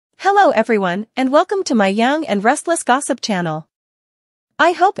Hello everyone, and welcome to my Young and Restless Gossip channel.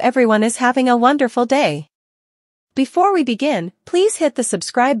 I hope everyone is having a wonderful day. Before we begin, please hit the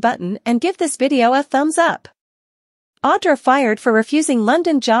subscribe button and give this video a thumbs up. Audra fired for refusing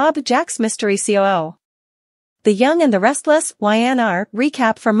London job. Jack's mystery COO. The Young and the Restless YNR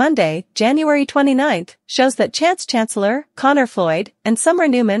recap for Monday, January 29th, shows that Chance Chancellor, Connor Floyd, and Summer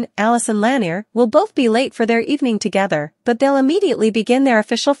Newman, Alison Lanier, will both be late for their evening together, but they'll immediately begin their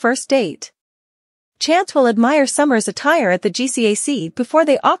official first date. Chance will admire Summer's attire at the GCAC before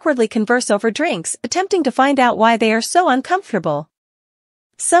they awkwardly converse over drinks, attempting to find out why they are so uncomfortable.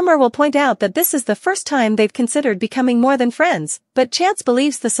 Summer will point out that this is the first time they've considered becoming more than friends, but Chance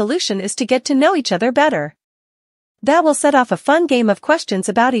believes the solution is to get to know each other better. That will set off a fun game of questions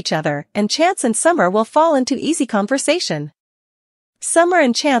about each other, and Chance and Summer will fall into easy conversation. Summer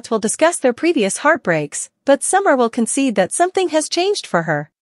and Chance will discuss their previous heartbreaks, but Summer will concede that something has changed for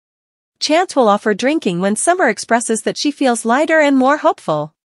her. Chance will offer drinking when Summer expresses that she feels lighter and more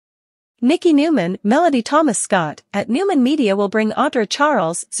hopeful. Nikki Newman, Melody Thomas Scott, at Newman Media will bring Audra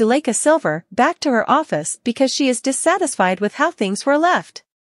Charles, Zuleika Silver, back to her office because she is dissatisfied with how things were left.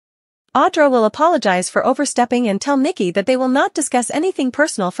 Audra will apologize for overstepping and tell Nikki that they will not discuss anything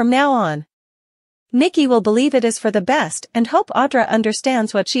personal from now on. Nikki will believe it is for the best and hope Audra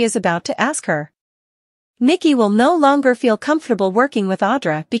understands what she is about to ask her. Nikki will no longer feel comfortable working with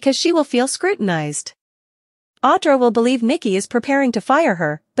Audra because she will feel scrutinized. Audra will believe Nikki is preparing to fire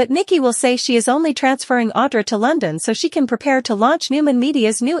her, but Nikki will say she is only transferring Audra to London so she can prepare to launch Newman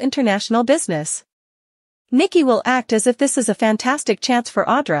Media's new international business. Nikki will act as if this is a fantastic chance for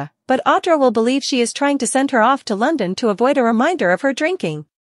Audra, but Audra will believe she is trying to send her off to London to avoid a reminder of her drinking.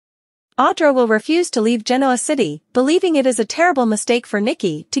 Audra will refuse to leave Genoa City, believing it is a terrible mistake for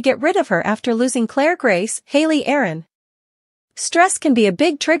Nikki to get rid of her after losing Claire Grace, Haley Aaron. Stress can be a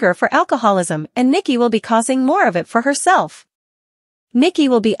big trigger for alcoholism, and Nikki will be causing more of it for herself. Nikki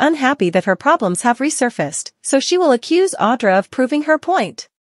will be unhappy that her problems have resurfaced, so she will accuse Audra of proving her point.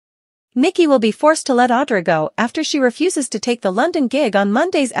 Nikki will be forced to let Audra go after she refuses to take the London gig on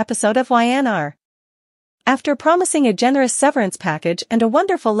Monday's episode of YNR. After promising a generous severance package and a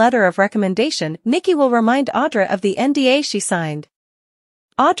wonderful letter of recommendation, Nikki will remind Audra of the NDA she signed.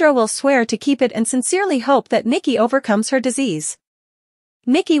 Audra will swear to keep it and sincerely hope that Nikki overcomes her disease.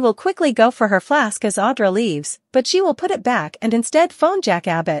 Nikki will quickly go for her flask as Audra leaves, but she will put it back and instead phone Jack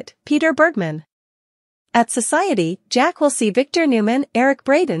Abbott, Peter Bergman. At Society, Jack will see Victor Newman, Eric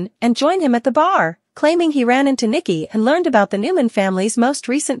Braden, and join him at the bar, claiming he ran into Nikki and learned about the Newman family's most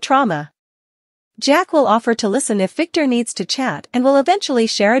recent trauma. Jack will offer to listen if Victor needs to chat and will eventually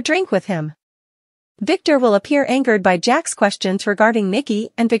share a drink with him. Victor will appear angered by Jack's questions regarding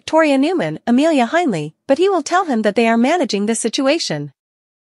Nikki and Victoria Newman, Amelia Heinley, but he will tell him that they are managing the situation.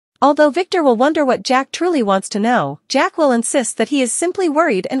 Although Victor will wonder what Jack truly wants to know, Jack will insist that he is simply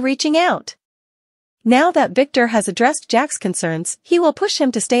worried and reaching out. Now that Victor has addressed Jack's concerns, he will push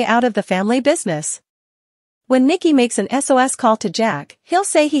him to stay out of the family business. When Nikki makes an SOS call to Jack, he'll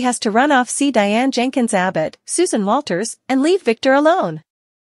say he has to run off see Diane Jenkins Abbott, Susan Walters, and leave Victor alone.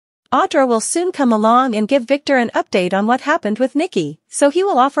 Audra will soon come along and give Victor an update on what happened with Nikki, so he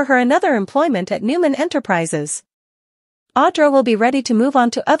will offer her another employment at Newman Enterprises. Audra will be ready to move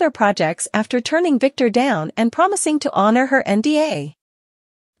on to other projects after turning Victor down and promising to honor her NDA.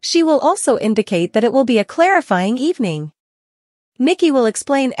 She will also indicate that it will be a clarifying evening. Nikki will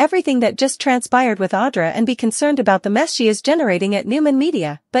explain everything that just transpired with Audra and be concerned about the mess she is generating at Newman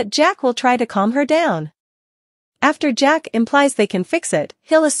Media, but Jack will try to calm her down. After Jack implies they can fix it,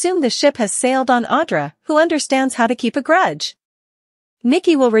 he'll assume the ship has sailed on Audra, who understands how to keep a grudge.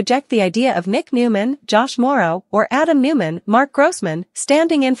 Nikki will reject the idea of Nick Newman, Josh Morrow, or Adam Newman, Mark Grossman,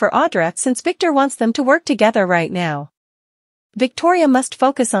 standing in for Audra since Victor wants them to work together right now. Victoria must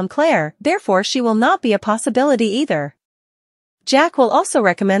focus on Claire, therefore she will not be a possibility either. Jack will also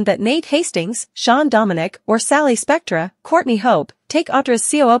recommend that Nate Hastings, Sean Dominic, or Sally Spectra, Courtney Hope, take Audra's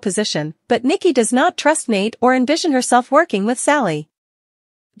COO position, but Nikki does not trust Nate or envision herself working with Sally.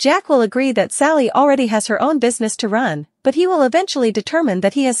 Jack will agree that Sally already has her own business to run, but he will eventually determine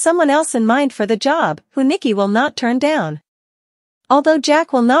that he has someone else in mind for the job, who Nikki will not turn down. Although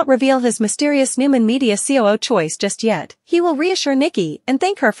Jack will not reveal his mysterious Newman Media COO choice just yet, he will reassure Nikki and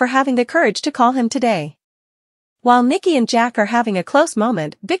thank her for having the courage to call him today. While Nikki and Jack are having a close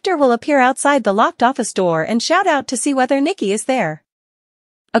moment, Victor will appear outside the locked office door and shout out to see whether Nikki is there.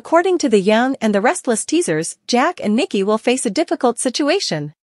 According to the Young and the Restless teasers, Jack and Nikki will face a difficult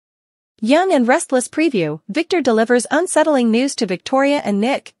situation. Young and Restless preview, Victor delivers unsettling news to Victoria and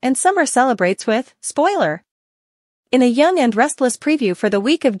Nick, and Summer celebrates with, spoiler. In a Young and Restless preview for the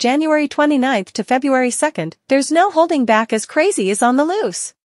week of January 29th to February 2nd, there's no holding back as Crazy is on the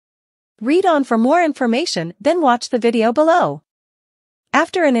loose. Read on for more information, then watch the video below.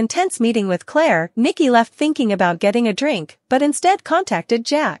 After an intense meeting with Claire, Nikki left thinking about getting a drink, but instead contacted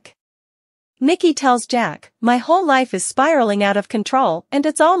Jack. Nikki tells Jack, "My whole life is spiraling out of control, and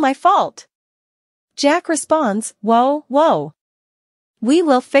it's all my fault." Jack responds, "Whoa, whoa. We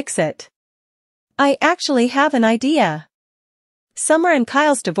will fix it. I actually have an idea." Summer and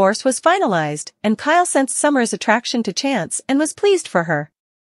Kyle's divorce was finalized, and Kyle sensed Summer's attraction to Chance and was pleased for her.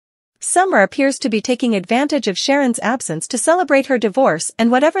 Summer appears to be taking advantage of Sharon's absence to celebrate her divorce and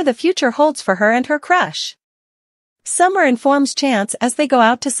whatever the future holds for her and her crush. Summer informs Chance as they go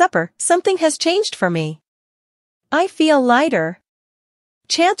out to supper, "Something has changed for me. I feel lighter."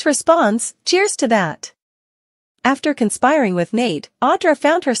 Chance responds, "Cheers to that." After conspiring with Nate, Audra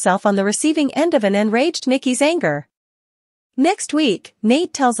found herself on the receiving end of an enraged Nikki's anger. Next week,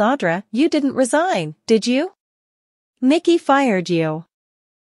 Nate tells Audra, "You didn't resign, did you? Nikki fired you."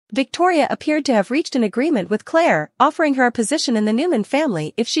 Victoria appeared to have reached an agreement with Claire, offering her a position in the Newman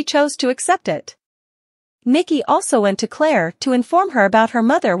family if she chose to accept it. Nikki also went to Claire to inform her about her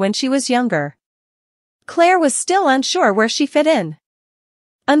mother when she was younger. Claire was still unsure where she fit in.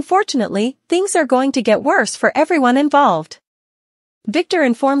 Unfortunately, things are going to get worse for everyone involved. Victor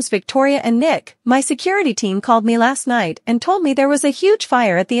informs Victoria and Nick, "My security team called me last night and told me there was a huge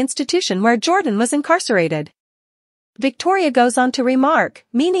fire at the institution where Jordan was incarcerated." Victoria goes on to remark,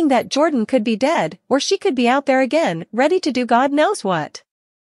 meaning that Jordan could be dead, or she could be out there again, ready to do God knows what.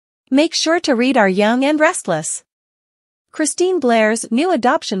 Make sure to read our Young and Restless. Christine Blair's new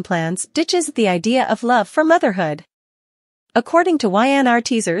adoption plans ditches the idea of love for motherhood. According to YNR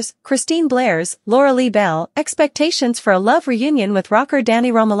teasers, Christine Blair's, Laura Lee Bell, expectations for a love reunion with rocker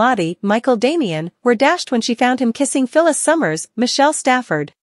Danny Romalotti, Michael Damian, were dashed when she found him kissing Phyllis Summers, Michelle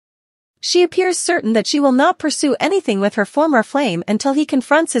Stafford. She appears certain that she will not pursue anything with her former flame until he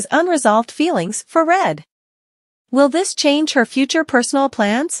confronts his unresolved feelings for Red. Will this change her future personal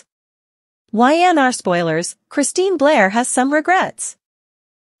plans? YNR spoilers, Christine Blair has some regrets.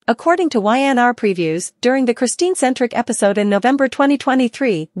 According to YNR previews, during the Christine-centric episode in November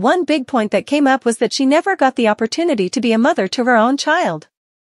 2023, one big point that came up was that she never got the opportunity to be a mother to her own child.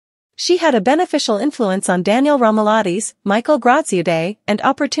 She had a beneficial influence on Daniel Romalotti's, Michael Graziadei, and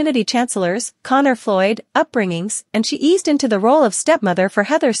Opportunity Chancellor's, Connor Floyd, upbringings, and she eased into the role of stepmother for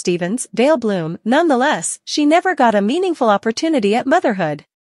Heather Stevens, Dale Bloom. Nonetheless, she never got a meaningful opportunity at motherhood.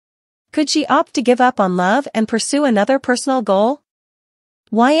 Could she opt to give up on love and pursue another personal goal?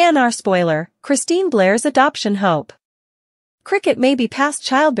 YNR spoiler, Christine Blair's adoption hope. Cricket may be past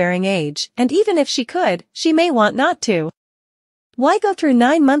childbearing age, and even if she could, she may want not to. Why go through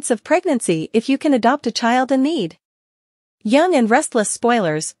 9 months of pregnancy if you can adopt a child in need? Young and Restless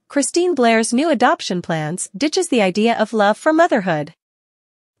spoilers, Christine Blair's new adoption plans ditches the idea of love for motherhood.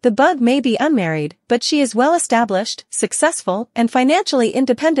 The bug may be unmarried, but she is well established, successful, and financially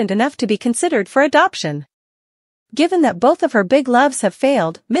independent enough to be considered for adoption. Given that both of her big loves have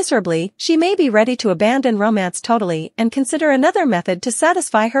failed miserably, she may be ready to abandon romance totally and consider another method to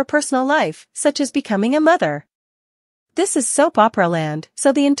satisfy her personal life, such as becoming a mother. This is soap opera land,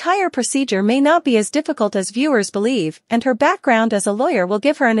 so the entire procedure may not be as difficult as viewers believe, and her background as a lawyer will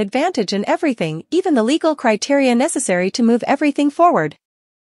give her an advantage in everything, even the legal criteria necessary to move everything forward.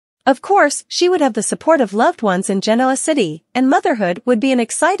 Of course, she would have the support of loved ones in Genoa City, and motherhood would be an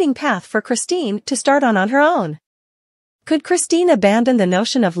exciting path for Christine to start on her own. Could Christine abandon the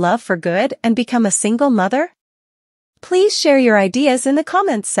notion of love for good and become a single mother? Please share your ideas in the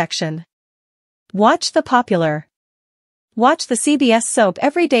comments section. Watch the CBS soap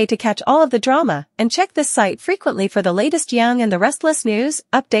every day to catch all of the drama, and check this site frequently for the latest Young and the Restless news,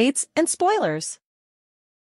 updates, and spoilers.